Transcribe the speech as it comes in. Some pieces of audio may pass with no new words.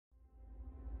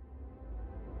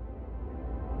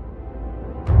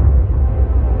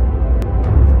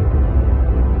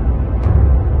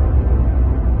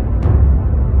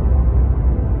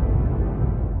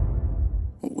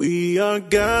are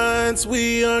gods,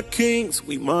 we are kings.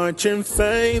 We march in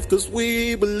faith cause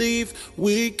we believe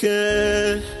we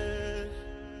can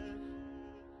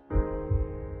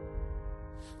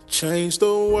change the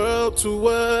world to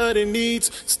what it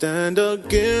needs. Stand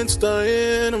against our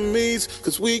enemies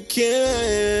cause we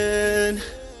can.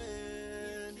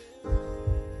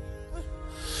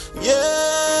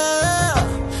 Yeah,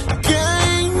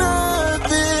 can't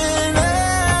nothing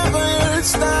ever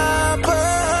stop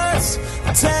us.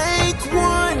 Take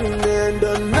one and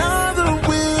another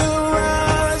will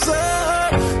rise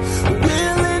up.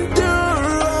 We'll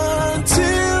endure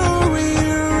until we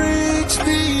reach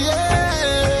the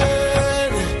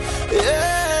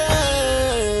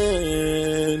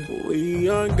end. We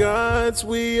are gods,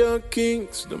 we are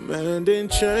kings, demanding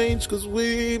change cause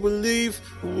we believe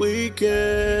we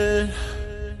can.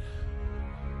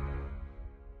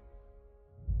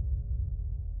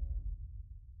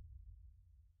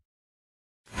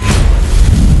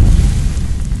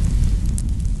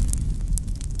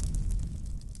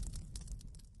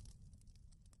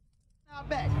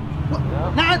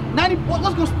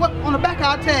 What on the back of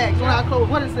our tags, on our clothes,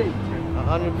 what does it say?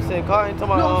 100% cotton. You know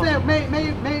what I'm saying?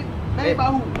 Made by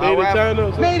who? Made in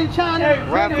China. Made in China.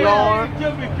 Ralph Lauren.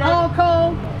 Hong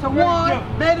Kong, Taiwan,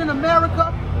 made in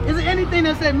America. Is it anything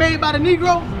that said made by the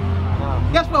Negro?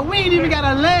 Guess what? We ain't even got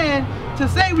a land to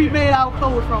say we made our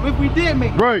clothes from if we did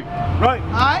make it. Right.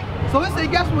 Alright? So it say,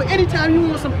 guess what? Anytime you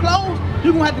want some clothes,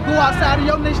 you're going to have to go outside of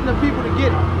your nation of people to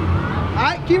get it.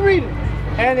 Alright? Keep reading.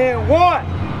 And in what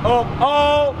of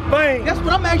all things? Guess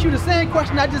what? I'm asking you the same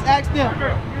question I just asked them.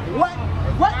 What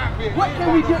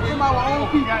can we get from our own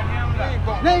people?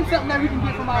 Name something that we can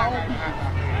get from our own people.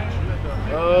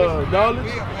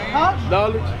 Knowledge. Huh?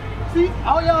 Knowledge. See,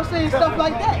 all y'all saying stuff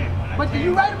like that. But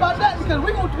you right about that because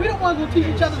we don't want to go teach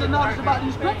each other the knowledge about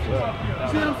these scriptures.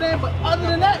 See what I'm saying? But other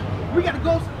than that, we got to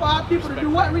go for our people to do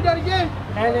what? Read that again.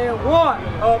 And in what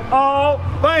of all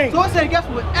things? So it said, guess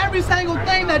what? Every single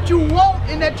thing that you want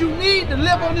and that you need to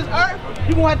live on this earth,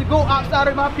 you're going to have to go outside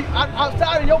of my people,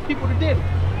 outside of your people to get it.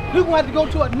 You're going to have to go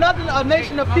to another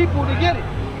nation of people to get it.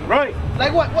 Right.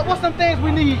 Like what's some things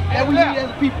we need that we need as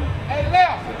a people?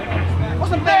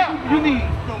 What's some things you need?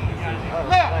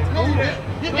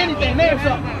 Anything, name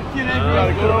something.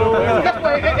 That's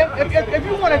why if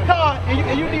you want a car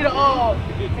and you need an auto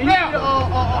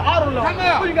loan,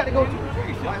 who you got to go to?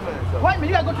 Wait a minute,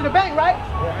 you got to go to the bank, right?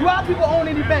 Do our people own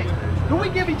any bank? Do we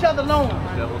give each other loans?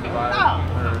 No.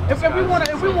 If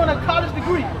we want a college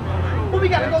degree, who we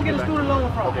got to go get a student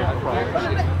loan from?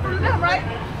 Them, right?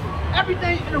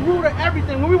 Everything, the root of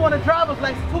everything. When we want a driver's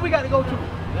license, who we got to go to?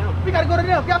 We got to go to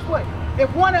them. Guess what? If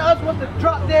one of us was to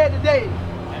drop dead today,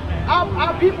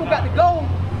 our people got to go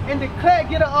and declare,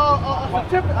 get a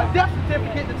death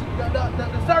certificate to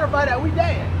certify that we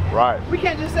dead. Right. We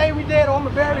can't just say we dead or I'm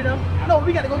gonna bury them. No,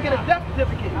 we got to go get a death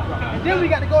certificate, and then we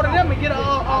got to go to them and get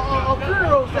a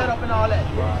funeral set up and all that.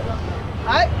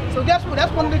 Alright? So guess what?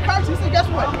 That's one of the curses. He said, guess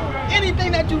what?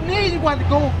 Anything that you need, you're going to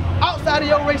go outside of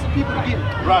your race of people to get it.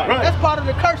 Right. That's part of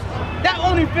the curses. That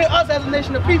only fit us as a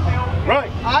nation of people. Right.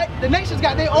 Alright? The nations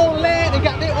got their own land, they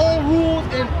got their own rules,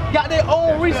 and got their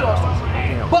own resources.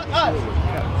 But us,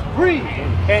 breathe.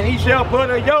 And he shall put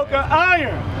a yoke of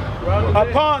iron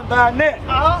upon thy neck.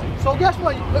 So guess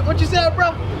what? What you said,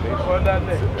 bro?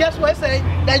 Guess what? It said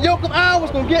that yoke of iron was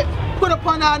going to get put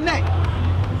upon our neck.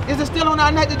 Is it still on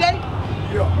our neck today?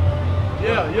 Yeah.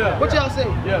 What y'all say?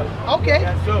 Yeah. Okay.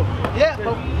 That's so. Yeah,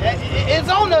 but it's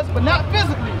on us, but not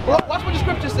physically. Watch what the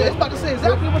scripture says. It's about to say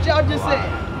exactly what y'all just said.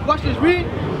 Watch this, read.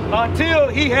 Until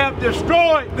he have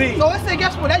destroyed thee. So it said,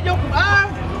 guess what? That yoke of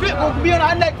iron will be on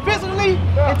our neck physically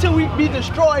until we be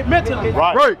destroyed mentally.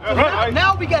 Right. So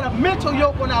now we got a mental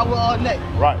yoke on our neck.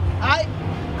 Right. Alright?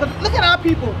 Because look at our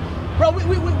people. Bro, we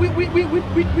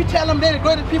tell them they're the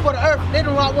greatest people of the earth. They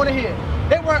do not want to hear.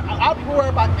 Our people worry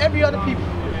about every other people.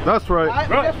 That's right.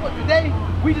 Right? Guess what? Today,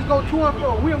 we just go to and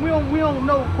fro. We don't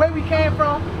know where we came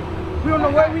from. We don't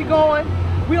know where we going.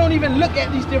 We don't even look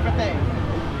at these different things.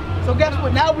 So guess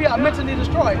what? Now we are mentally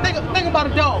destroyed. Think about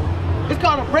a dog. It's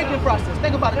called a breaking process.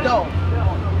 Think about a dog.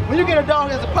 When you get a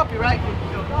dog as a puppy, right?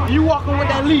 And you walking with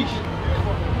that leash.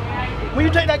 When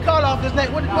you take that collar off his neck,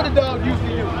 what the dog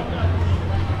usually do?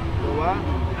 Go wild.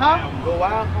 Huh? Go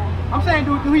wild. I'm saying,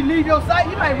 do he leave your sight?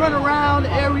 He might run around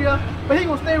the area, but he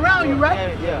gonna stay around you,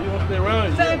 right? Yeah. You gonna stay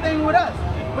around. Same thing with us.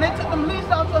 When they took them leases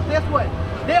off us, guess what?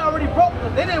 They already broke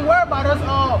us. They didn't worry about us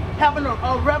having a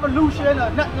revolution or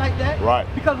nothing like that. Right.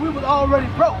 Because we was already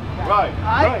broke. Right.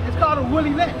 Alright? It's called a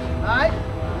Willie Lynch. Alright?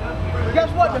 But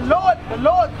guess what? The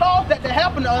Lord caused that to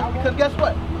happen to us because guess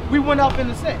what? We went off in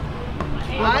the sin.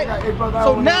 Alright?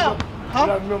 So now Huh?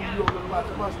 I remember you over by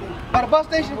the bus station. By the bus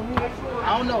station?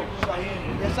 I don't know.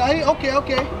 Yes, I okay,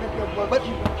 okay. But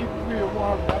keep it real,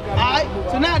 100. alright,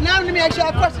 so now let me ask you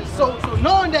a question. So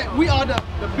knowing that we are the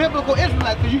biblical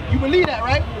Israelites, because you believe that,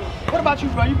 right? What about you,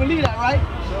 bro? You believe that, right?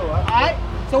 Alright,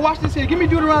 so watch this here. Give me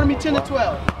Deuteronomy 10 and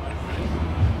 12.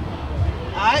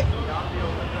 Alright?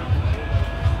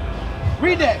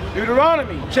 Read that.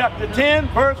 Deuteronomy chapter 10,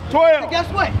 verse 12. So guess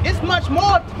what? It's much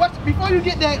more. Before you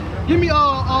get that, give me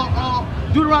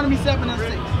Deuteronomy 7 and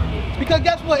 6. Because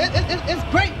guess what? It's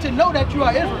great to know that you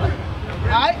are Israelite.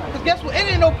 Alright? Because guess what? It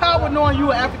ain't no power knowing you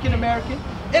are African American.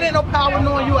 It ain't no power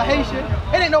knowing you are Haitian.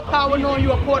 It ain't no power knowing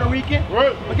you are Puerto Rican.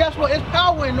 Right. But guess what? It's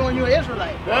power in knowing you are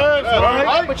Israelite. That's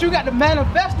right. But you got to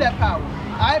manifest that power.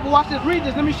 Alright, but watch this. Read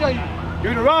this. Let me show you.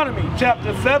 Deuteronomy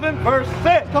chapter 7, verse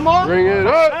 6. Come on. Bring it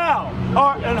up. Thou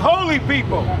art an holy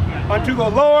people unto the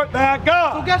Lord thy So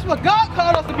God. guess what? God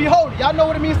called us to be holy. Y'all know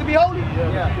what it means to be holy?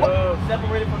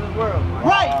 Separated from this world.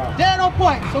 Right, dead on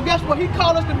point. So guess what? He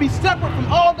called us to be separate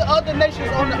from all the other nations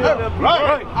on the earth.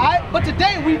 Right. Alright, but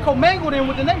today we commingled in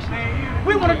with the nations.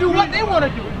 We want to do what they want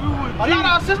to do. A lot of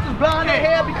our sisters blonde their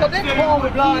hair because they born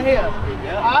with blonde hair.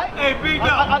 Alright? Hey, big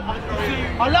dog.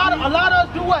 A lot of us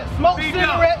do what? Smoke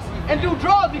cigarettes and do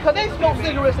drugs because they smoke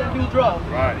cigarettes and do drugs.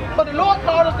 Right. But the Lord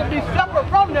called us to be separate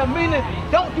from them, meaning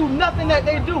don't do nothing that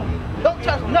they do. Don't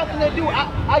touch nothing they do.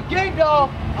 I gave y'all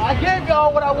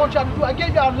what I want y'all to do. I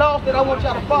gave y'all laws that I want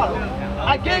y'all to follow.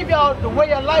 I gave y'all the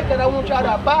way of life that I want y'all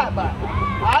to abide by.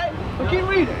 Alright? But keep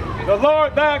reading. The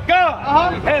Lord thy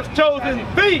God has chosen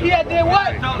He thee. had did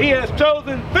what? He has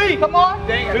chosen thee Come on.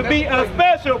 to be a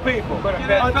special people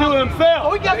unto So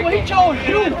himself. we guess what? He chose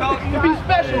you to be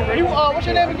special. You what's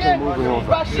your name again?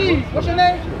 Rashid. What's your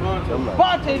name?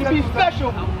 Bonte, to be special.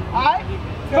 Alright?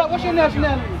 But what's your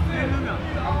nationality?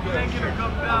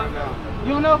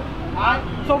 You don't know?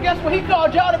 Alright? So guess what? He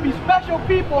called y'all to be special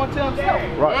people unto himself.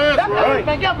 Right. That's right.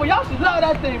 Man, guess what? Y'all should love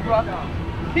that thing, bro.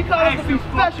 He called us to be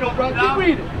special, bro. Keep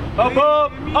reading.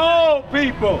 Above all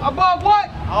people. Above what?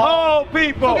 All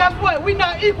people. So guess what? We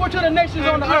not equal to the nations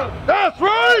on the earth. That's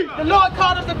right. The Lord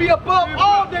called us to be above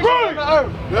all nations on the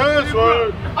earth. That's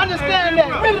right. Understand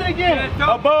that. Read it again.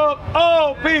 Above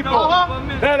all people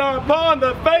that are upon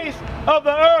the face of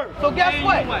the earth. So guess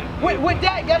what? With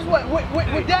that, guess what?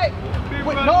 With that,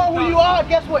 with knowing who you are,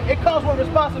 guess what? It comes with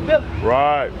responsibility.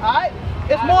 Right. Alright?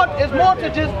 It's more to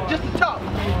just to talk.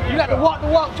 You got to walk the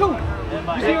walk too. You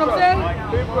see what I'm saying?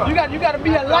 You got to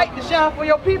be a light to shine for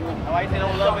your people. Why you say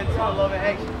don't love it, don't love it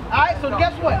action? Alright, so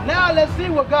guess what? Now let's see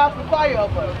what God's require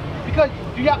of us. Because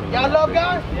y'all love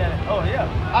God? Yeah. Oh yeah.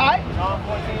 Alright? John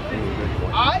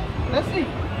 14:15. Alright, let's see.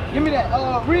 Give me that.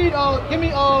 Give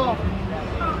me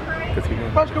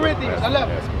 1 Corinthians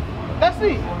 11. Let's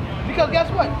see. Because guess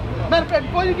what? Matter of fact,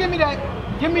 before you give me that,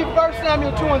 give me 1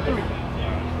 Samuel 2 and 3.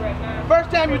 1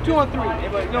 Samuel 2 and 3. Yeah,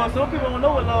 but you know, some people don't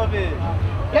know what love is.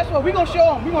 Guess what? We're going to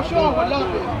show them. We're going to show them what love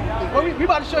is. Well, we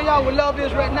about to show y'all what love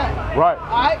is right now. Right.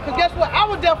 Alright? Because guess what?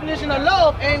 Our definition of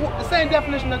love ain't the same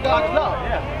definition of God's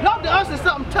love. Love to us is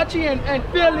something touchy and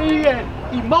feely and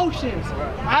emotions.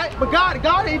 Alright? But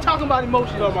God ain't talking about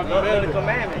emotions. Love the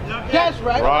commandment. That's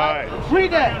right. Right.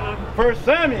 Read that. 1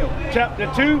 Samuel chapter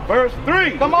 2, verse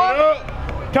 3. Come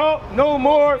on. Talk no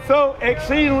more so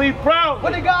exceedingly proud.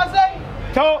 What did God say?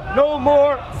 Talk no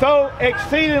more so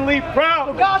exceedingly So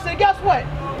proud. God said, guess what?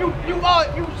 You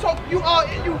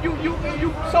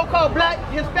so-called black,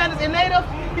 Hispanics, and natives.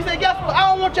 He said, guess what? I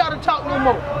don't want y'all to talk no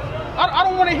more. I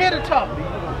don't want to hear the talk.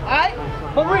 Alright?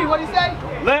 But read what he say.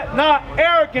 Let not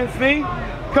arrogancy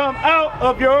come out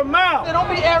of your He mouth. said,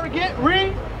 don't be arrogant.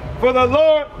 Read. For the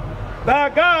Lord thy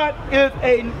God is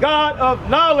a God of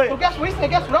knowledge. So guess what? He said,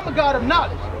 guess what? I'm a God of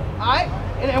knowledge. Alright?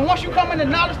 And once you come into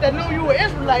knowledge that know you are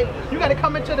Israelite, you got to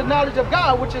come into the knowledge of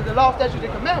God, which is the law, statutes,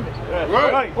 and commandments.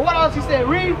 Right. But what else he said?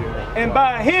 Read. And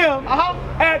by him,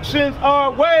 actions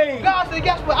are weighed. God said,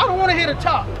 guess what? I don't want to hear the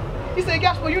talk. He said,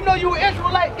 guess what? You know you an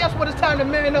Israelite. Guess what? It's time to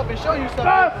man up and show you something.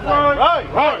 That's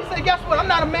right. He said, guess what? I'm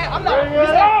not a man. I'm not. He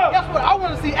said, guess what? I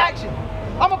want to see action.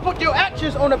 I'm going to put your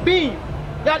actions on a beam.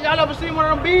 Y'all ever seen one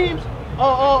of them beams?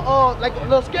 Like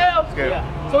little scales?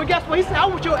 Yeah. So guess what? He said, I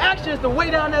want your actions to weigh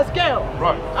down that scale.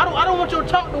 Right. I don't want your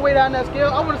talk to weigh down that scale.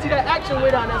 I want to see that action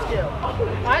weigh down that scale.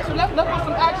 Alright, so let's put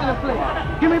some action in play.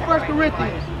 Give me 1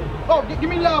 Corinthians. Oh, give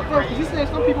me love first, because he said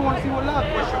some people want to see what love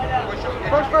is.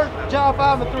 First John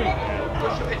 5 and 3.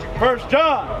 1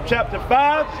 John chapter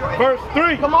 5, verse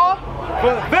 3. Come on.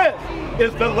 For this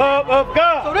is the love of So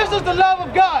God. this is the love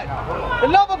of God. The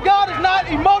love of God is not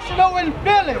emotional in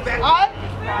feelings, alright?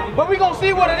 But we're going to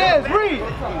see what it is. Read.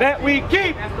 That we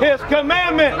keep his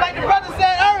commandments. Like the brother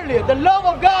said earlier, earlier, the love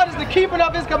of God is the keeping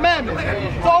of his commandments.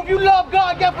 So if you love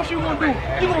God, guess what you're going to do?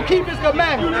 You're going to keep his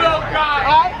commandments. You love God.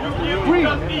 All right?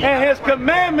 Read. And his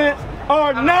commandments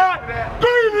are not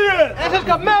grievous. And his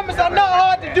commandments are not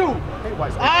hard to do.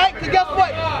 Alright, because guess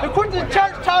what? The Christian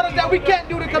church taught us that we can't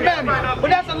do the commandments. But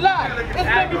that's a lie. It's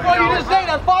been before you this day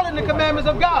that's following the commandments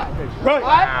of God. Right.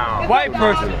 Right? White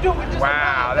person.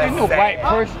 Wow, Ain't no white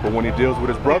person. But when he deals with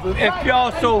his brothers, If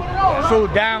y'all so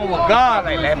down with God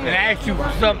like that and asked you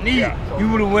for something to eat, you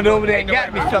would have went over there and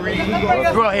got me something to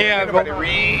eat. Bro, here I go.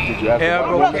 Here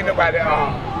I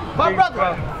go. My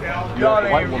brother. Y'all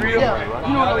ain't real. Yeah.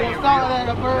 You know, we'll start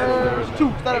at verse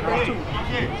 2. Start at verse 2.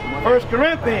 1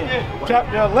 Corinthians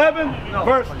chapter 11,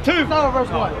 verse 2. Start at verse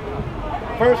 1.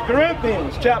 1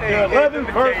 Corinthians chapter 11,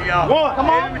 verse 1. Come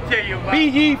on. Let me tell you about Be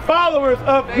ye followers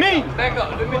of me, Back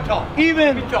up, let me talk.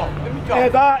 even Let me talk.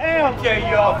 as I am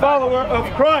a follower of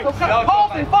Christ. So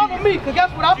Paul said, follow me, because guess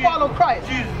what? I follow Christ.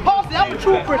 Paul said, I'm a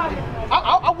true Christian.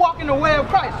 I walk in the way of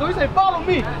Christ. So he said, follow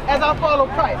me as I follow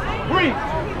Christ. Read.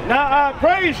 Now I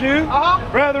praise you,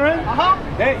 brethren,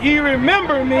 that ye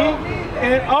remember me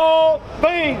in all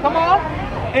things, Come on.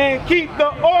 and keep the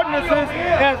ordinances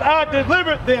as I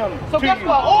delivered them So to guess you.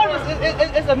 what?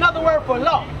 Ordinance is another word for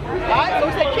law. Alright? So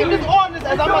he said, keep this ordinance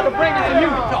as I'm about to bring it to you.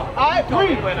 Alright?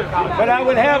 Read. But I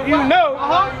would have you know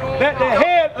that the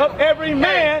head of every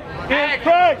man is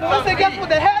Christ. So he said, guess what?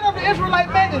 The head of the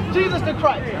Israelite man is Jesus the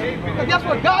Christ. Because guess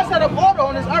what? God set up order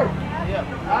on this earth.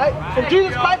 Alright? So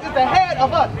Jesus Christ is the head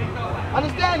of us.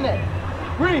 Understand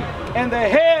that. Read. And the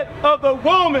head of the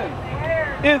woman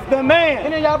is the man.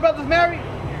 Any of y'all brothers married?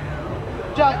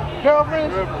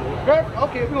 Girlfriends?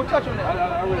 Okay, we're going to touch on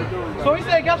that. So he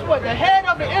said, guess what? The head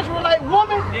of the Israelite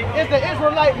woman is the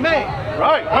Israelite man.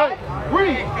 Right, right.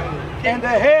 Read. And the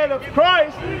head of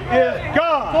Christ is So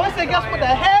God. he said, guess what? The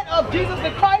head of Jesus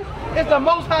the Christ is the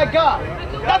Most High God.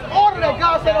 That's order that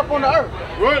God set up on the earth.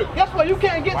 right? Guess what? You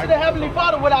can't get to the Heavenly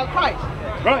Father without Christ.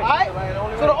 Right.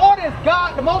 Alright? So the order is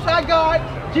God, the Most High God,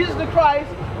 Jesus the Christ,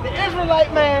 the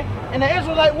Israelite man, and the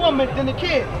Israelite woman, then the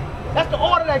kids. That's the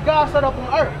order that God set up on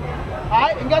earth.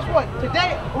 Alright? And guess what?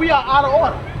 Today, we are out of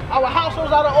order. Our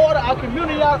households out of order, our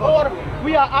community out of order.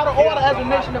 We are out of order as a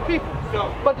nation of people.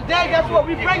 But today, guess what?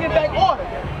 We bringing back order.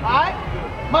 Alright?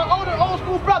 My old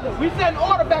school brother, we setting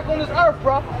order back on this earth,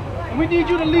 bro. And we need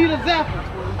you to lead examples.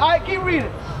 Alright, keep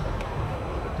reading.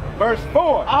 Verse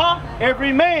 4.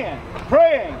 Every man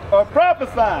praying or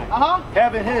prophesying,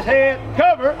 having his head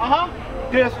covered,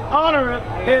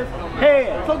 dishonoreth his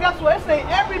head. So guess what? It say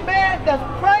every man that's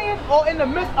praying or in the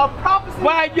midst of prophecy.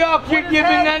 Why y'all can't give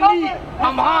me nothing to eat?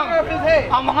 I'm hungry.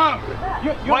 I'm hungry.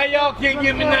 Why y'all can't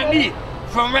give me nothing to eat?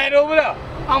 From right over there.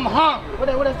 I'm hungry. What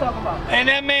that's talking about? And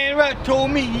that man right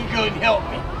told me he couldn't help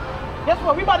me. Guess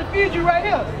what? We about to feed you right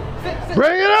here. Sit.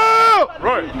 Bring it out!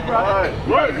 Right.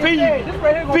 Feed me. This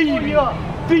right here gonna pull you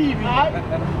up. Feed me. Alright?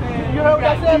 You heard what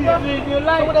I said, bro?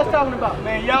 So what that's talking about?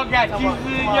 Man, y'all got Jesus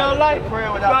in your life. Go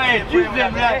ahead, Jesus in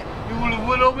your life. You would have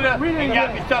went over there and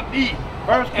got me something to eat.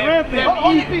 First Corinthians.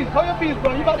 Hold your peace. Hold your peace,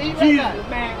 bro. You about to eat right now. Jesus,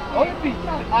 man. Hold your peace.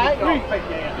 Alright,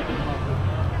 read.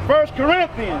 1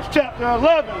 Corinthians chapter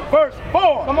 11, verse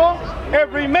 4. Come on.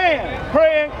 Every man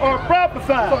praying or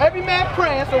prophesying. So every man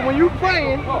praying, so when you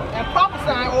praying and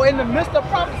prophesying or in the midst of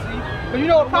prophecy, but you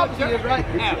know what prophecy is, right?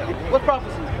 What's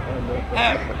prophecy?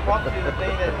 Prophecy is the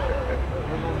thing that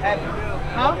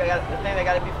happens. The thing that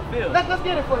got to be fulfilled. Let's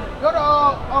get it for you. Go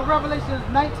to Revelations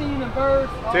 19 and verse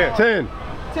 10.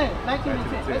 19 and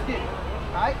 10. Let's get it.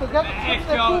 Alright, because that's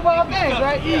the prove all things,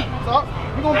 right? So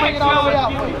we're going to bring it all the way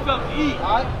out for you.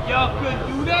 Alright? Y'all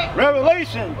couldn't do that?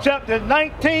 Revelation chapter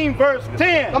 19, verse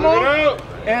 10. Come on.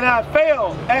 And I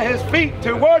fell at his feet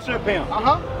to worship him.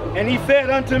 And he said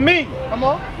unto me, Come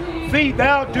on. See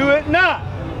thou do it not.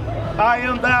 I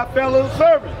am thy fellow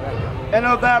servant, and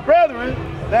of thy brethren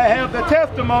that have the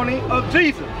testimony of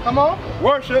Jesus. Come on.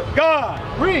 Worship God.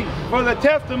 Read. For the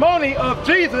testimony of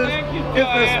Jesus is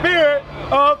the spirit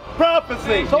of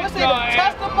prophecy. So it says the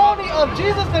testimony of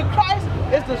Jesus the Christ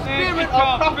is the spirit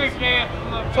of prophecy.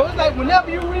 So it's like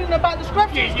whenever you're reading about the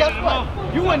scriptures, guess what?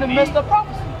 You in the midst of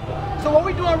prophecy. So what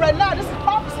we're doing right now, this is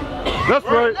prophecy. That's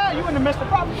right. Now you're in the midst of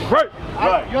prophecy. Right.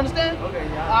 Right. You understand? Okay.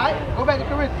 Alright, go back to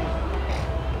Corinthians.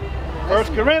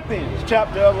 1 Corinthians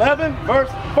chapter 11, verse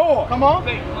 4. Come on.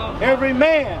 Every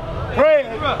man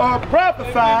praying or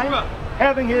prophesying,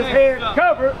 having his head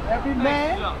covered. Every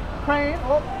man praying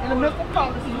or in the midst of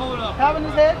prophecy, having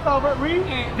his head covered. Read.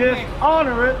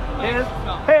 Dishonoreth his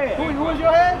head. Who is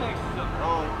your head?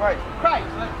 Christ. Christ.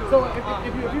 So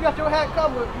if you got your head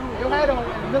covered, your head on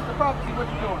in the midst of prophecy, what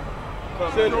you doing? I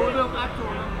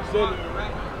told him.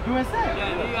 You insane.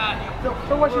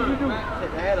 So what should you do?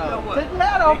 Take the hat off. Take the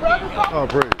hat off, bro. Oh,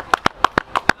 praise.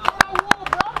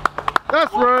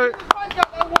 That's right. Christ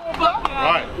got that wool, bro.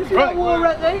 Right. You see that wool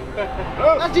right there?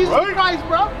 That's Jesus Christ,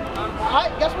 bro.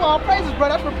 Alright, that's why all praises, bro.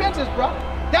 That's repentance, bro.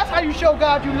 That's how you show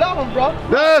God you love him, bro.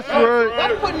 That's right.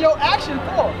 That's putting your action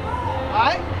forth.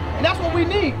 Alright? And that's what we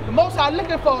need. The Most High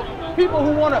looking for people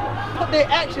who want to put their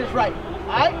actions right.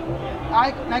 Alright?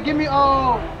 Alright, now give me,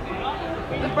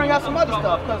 let's bring out some other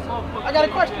stuff, because I got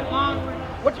a question.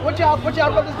 What y'all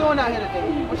brothers doing out here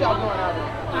today? What y'all doing out here?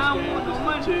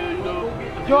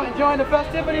 Enjoying the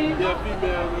festivities?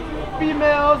 Yeah,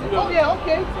 Females? Oh yeah,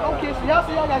 okay. Okay, so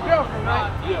y'all got girlfriend, right?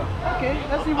 Yeah. Okay,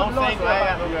 let's see what I'm the Lord single, I ain't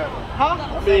got says. no girlfriend.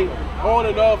 Huh? I mean, on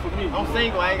and off for me. I'm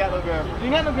single, I ain't got no girlfriend. You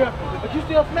ain't got no girlfriend, but you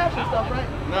still smashing stuff, right?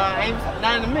 Nah, I ain't,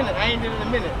 not in a minute. I ain't did it in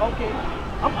a minute. Okay.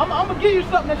 I'm gonna give you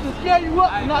something that should scare you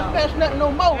up and not smash nothing no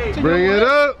more. Bring it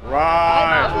up. That's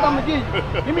Right. what I'm gonna give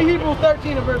you. Give me Hebrews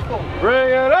 13 and verse 4. Bring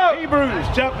it up. Hebrews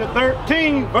chapter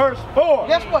 13, verse 4.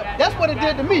 Guess what? That's what it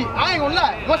did to me. I ain't gonna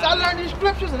lie. Once I learned these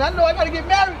scriptures and I know I gotta get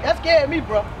married, that scared me,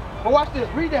 bro. But watch this.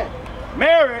 Read that.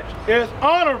 Marriage is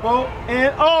honorable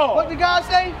in all. What did God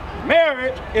say?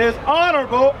 Marriage is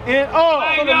honorable in all.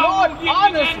 So the Lord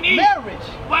honors marriage.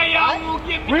 Why y'all won't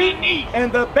give me that knee?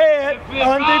 And the bed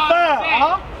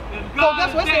undefiled. So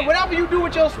that's what it said. Whatever you do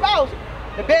with your spouse,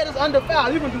 the bed is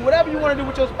undefiled. You can do whatever you want to do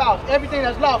with your spouse. Everything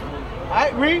that's lawful. All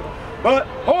right, read. But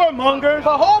whoremongers, For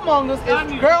whoremongers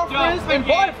is girlfriends and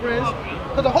boyfriends.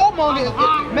 Because a whoremonger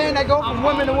is men that go from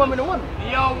woman to woman to woman.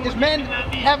 It's men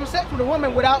having sex with a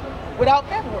woman without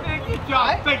paperwork. Get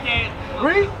your fake ass.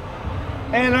 Read.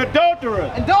 and adulterers.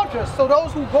 Adulterers. So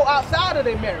those who go outside of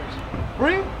their marriage.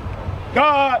 Read.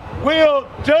 God will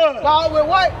judge. God will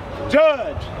what?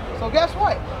 Judge. So guess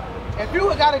what? If you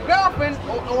got a girlfriend,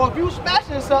 or if you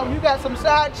smashing something, you got some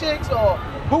side chicks or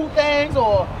boo things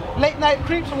or late night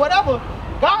creeps or whatever,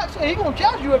 God said He gonna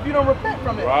judge you if you don't repent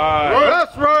from it. Right.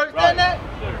 That's right. Understand that?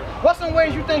 What's some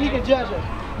ways you think He can judge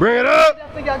us? Bring it up. I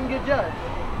think I can get judged.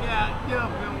 Yeah,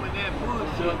 jumping with that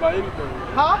bullshit. By anything.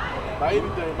 Huh?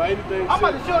 By anything. I'm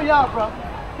about to show y'all, bro.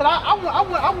 Cause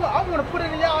I want to put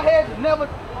it in y'all heads and never,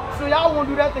 so y'all won't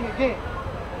do that thing again.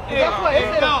 That's what it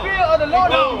said. The fear of the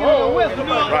Lord will give you wisdom.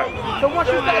 Right. So once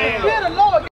you start to fear the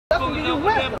Lord, that's gonna give you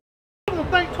wisdom. You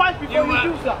gonna think twice before you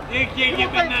do something. You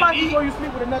gonna think twice before you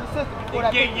sleep with another sister before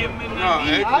that thing.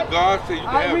 God said you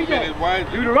can have many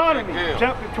wives. Deuteronomy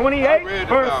chapter 28,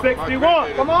 verse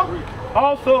 61. Come on.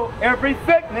 Also, every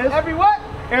sickness. Every what?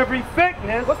 Every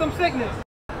sickness. What's some sickness?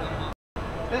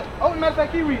 Oh, matter of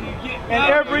fact, keep reading. And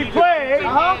every plague,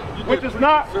 which is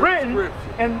not written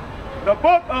in the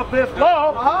book of this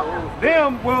law,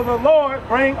 them will the Lord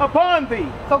bring upon thee.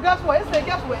 So guess what? It said,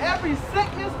 guess what? Every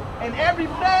sickness and every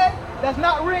plague that's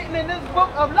not written in this book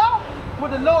of law will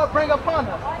the Lord bring upon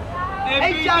us.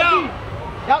 HIV.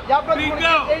 Y'all brothers want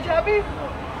to get HIV?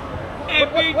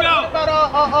 What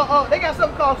about they got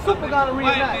something called super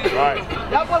gonorrhea now. Right.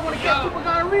 Y'all boys want to catch super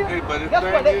gonorrhea? Hey, but That's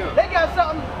what they got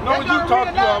something. No, you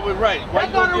talking about it right. Why That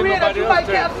you don't gonorrhea get that you nobody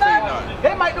might else catch to say now, nothing?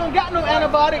 they might don't got no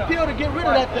antibiotic pill to get rid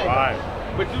of that thing. Right.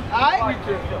 But you,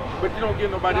 Alright? but you don't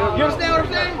get nobody else. You understand what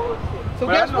I'm saying? So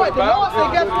But I guess know what? The the Lord Bible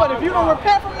said, guess says- what? If you don't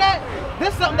repent from that, this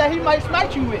is something that He might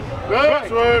smite you with. That's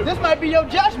right. This might be your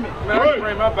judgment. Man, I can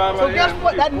bring my Bible So out guess here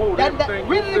what? and quote everything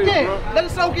Read you it say, again. bro. Let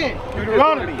it soak in.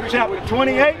 Deuteronomy chapter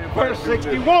 28, verse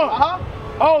 61.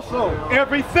 Also,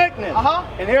 every sickness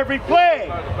and every plague.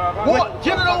 Wart,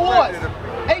 genital warts,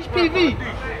 HPV.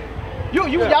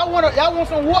 Y'all want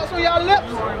some warts on y'all lips?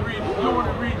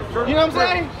 You know what I'm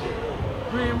saying?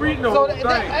 You ain't reading the So whole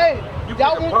thing. hey,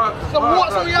 y'all want some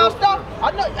warts on y'all stuff?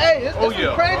 I know. Hey, it's some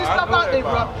crazy stuff out there,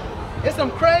 bro. It's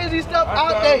some crazy stuff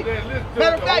out there.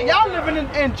 Matter of fact, y'all living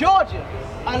in Georgia.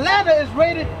 Atlanta is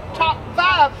rated top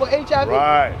 5 for HIV.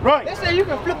 Right. They say you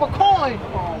can flip a coin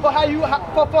for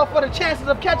for the chances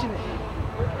of catching it.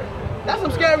 That's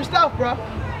some scary stuff, bro.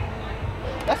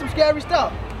 That's some scary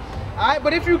stuff. All right,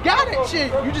 but if you got it,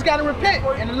 shit, you just gotta repent,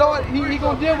 and the Lord, He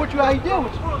gonna deal with you how He deal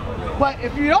with you. But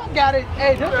if you don't got it,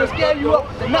 hey, this will scare you up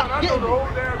to not getting it. All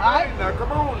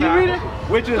right, you read it.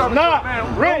 Which is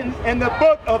not written in the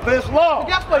book of this law. But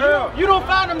guess what? You don't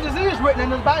find them diseases written in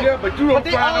this Bible. Yeah, but you don't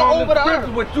they find all all over the the scriptures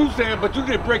earth. what you saying, but you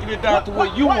get breaking it down to where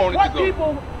you want it to What go.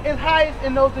 people is highest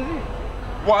in those diseases?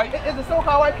 White. Is the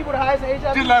so-called white people the highest in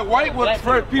HIV? Just like white was the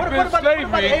first people What in about the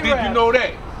slavery. Did you Arabs? know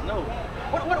that?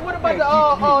 What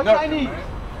about the Chinese?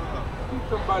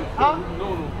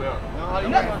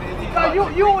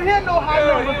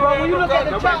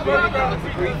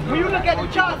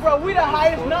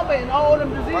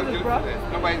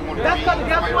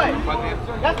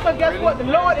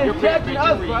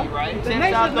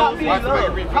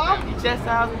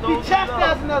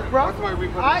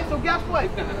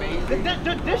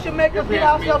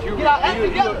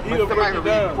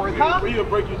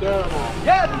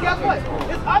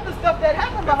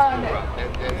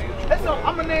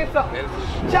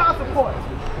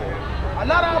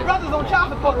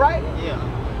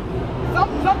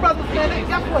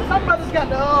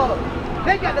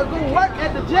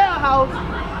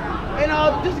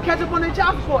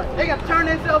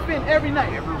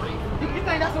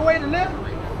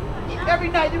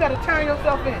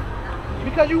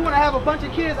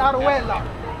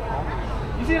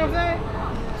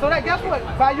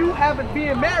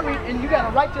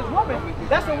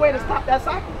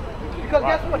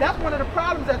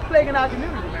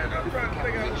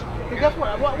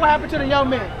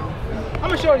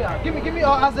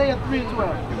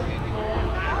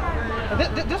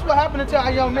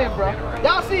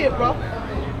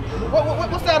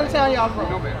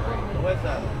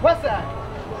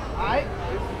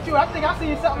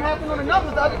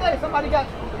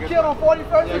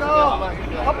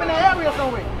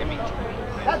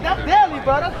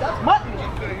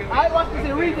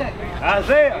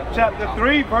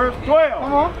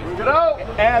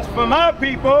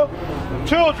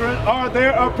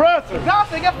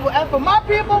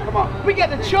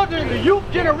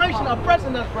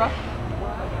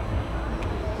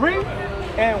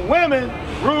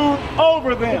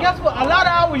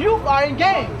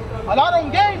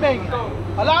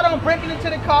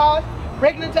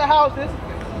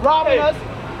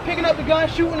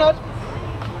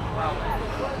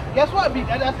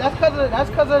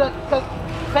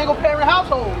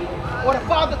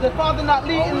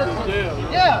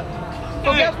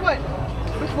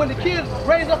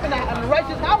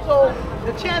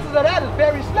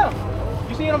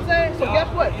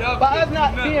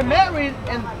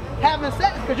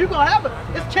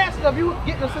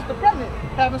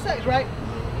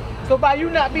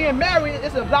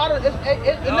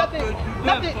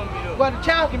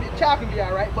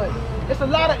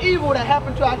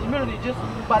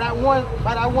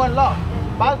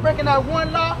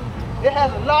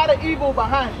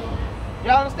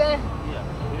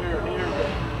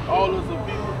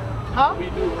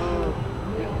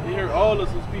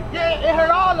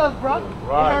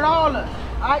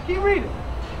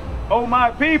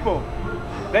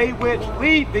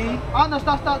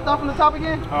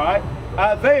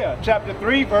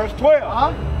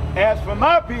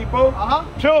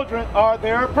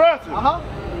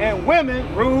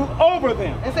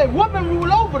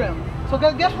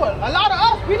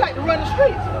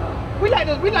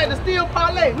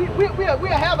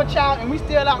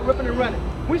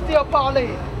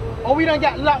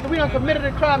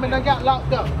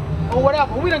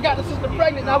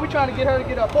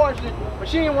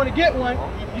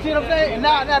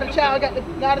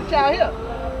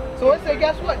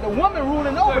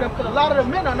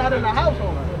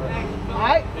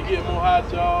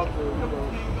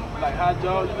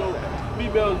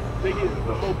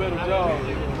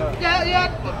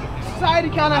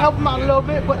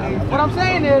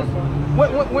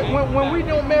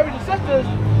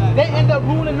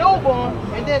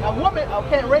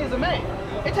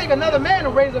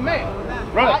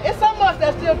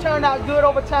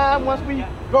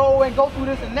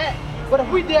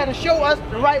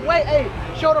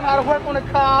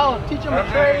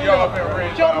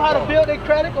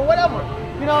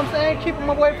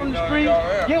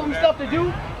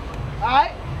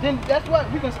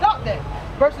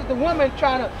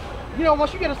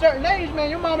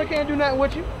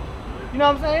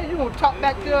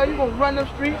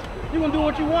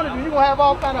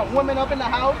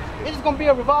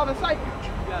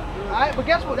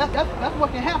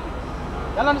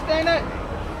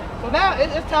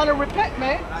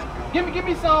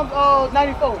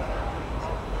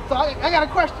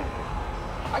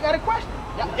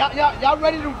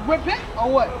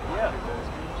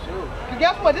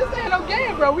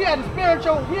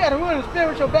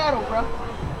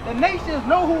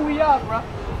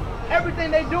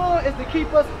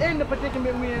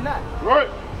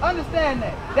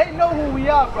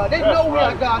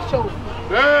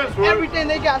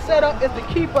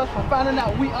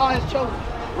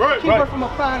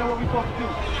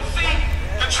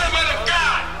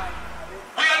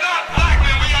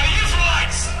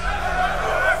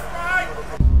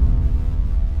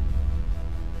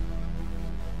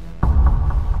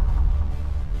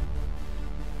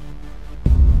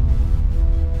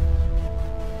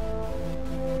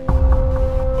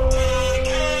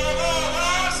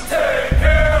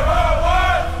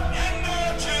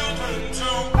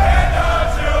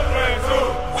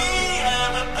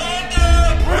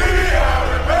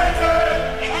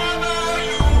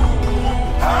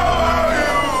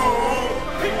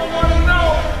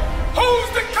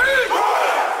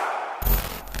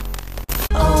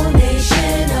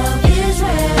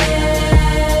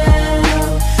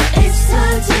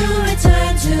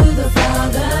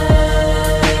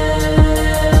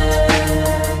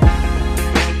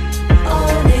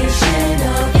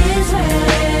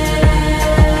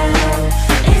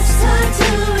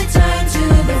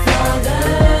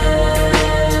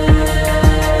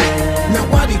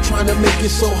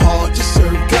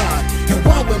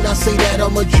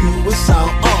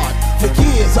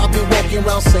 walking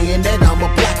around saying that I'm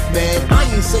a black man. I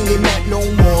ain't saying that no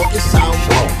more, it's how I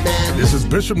walk, man. This is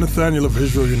Bishop Nathaniel of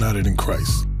Israel United in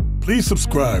Christ. Please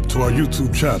subscribe to our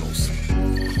YouTube channels.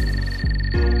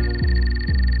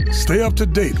 Stay up to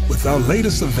date with our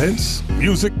latest events,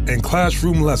 music, and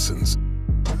classroom lessons.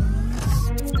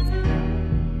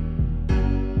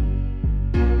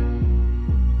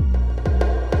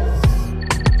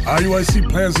 IUIC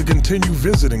plans to continue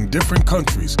visiting different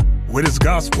countries where this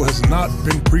gospel has not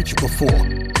been preached before.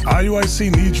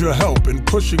 IUIC needs your help in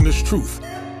pushing this truth.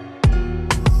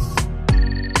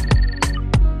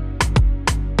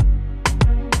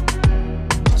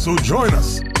 So join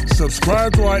us.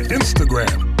 Subscribe to our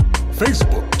Instagram,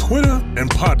 Facebook, Twitter, and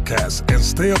podcasts, and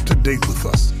stay up to date with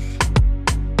us.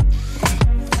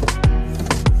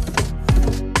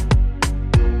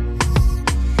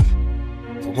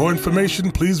 For more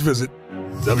information, please visit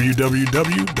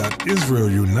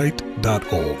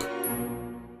www.israelunite.org.